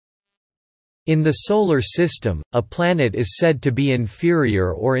In the Solar System, a planet is said to be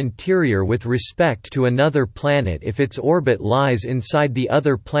inferior or interior with respect to another planet if its orbit lies inside the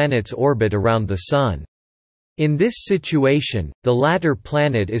other planet's orbit around the Sun. In this situation, the latter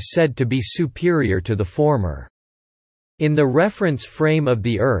planet is said to be superior to the former. In the reference frame of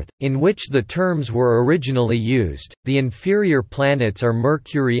the Earth, in which the terms were originally used, the inferior planets are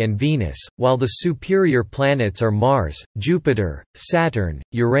Mercury and Venus, while the superior planets are Mars, Jupiter, Saturn,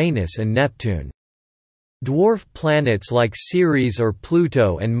 Uranus and Neptune. Dwarf planets like Ceres or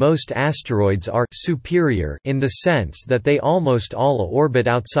Pluto and most asteroids are superior in the sense that they almost all orbit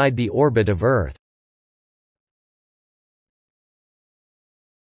outside the orbit of Earth.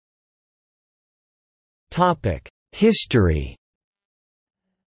 History.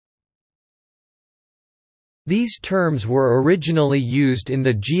 These terms were originally used in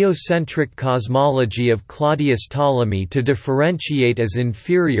the geocentric cosmology of Claudius Ptolemy to differentiate as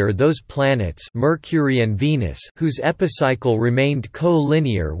inferior those planets Mercury and Venus whose epicycle remained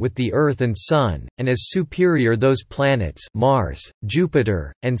co-linear with the Earth and Sun, and as superior those planets Mars,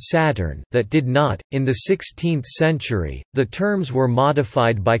 Jupiter, and Saturn that did not. In the 16th century, the terms were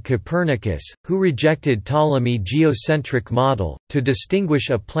modified by Copernicus, who rejected Ptolemy's geocentric model, to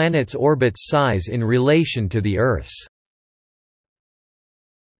distinguish a planet's orbit size in relation to the Earth's.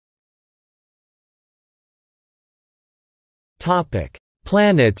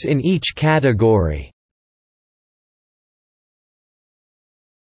 Planets in each category.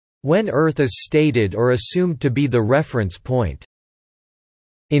 When Earth is stated or assumed to be the reference point,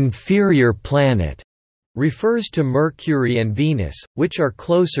 inferior planet refers to Mercury and Venus, which are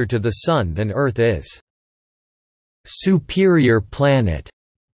closer to the Sun than Earth is. Superior planet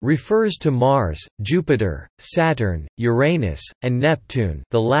refers to Mars, Jupiter, Saturn, Uranus, and Neptune,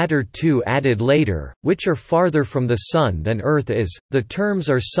 the latter two added later, which are farther from the Sun than Earth is. The terms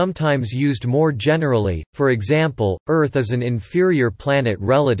are sometimes used more generally, for example, Earth is an inferior planet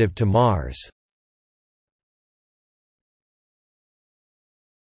relative to Mars.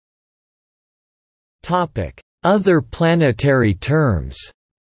 Other planetary terms.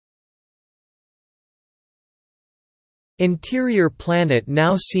 Interior planet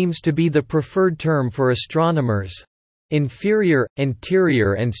now seems to be the preferred term for astronomers. Inferior,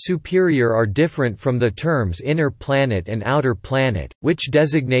 interior and superior are different from the terms inner planet and outer planet, which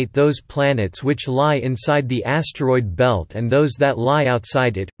designate those planets which lie inside the asteroid belt and those that lie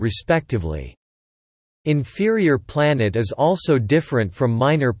outside it, respectively. Inferior planet is also different from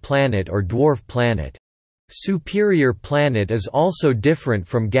minor planet or dwarf planet. Superior planet is also different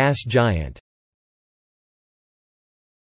from gas giant.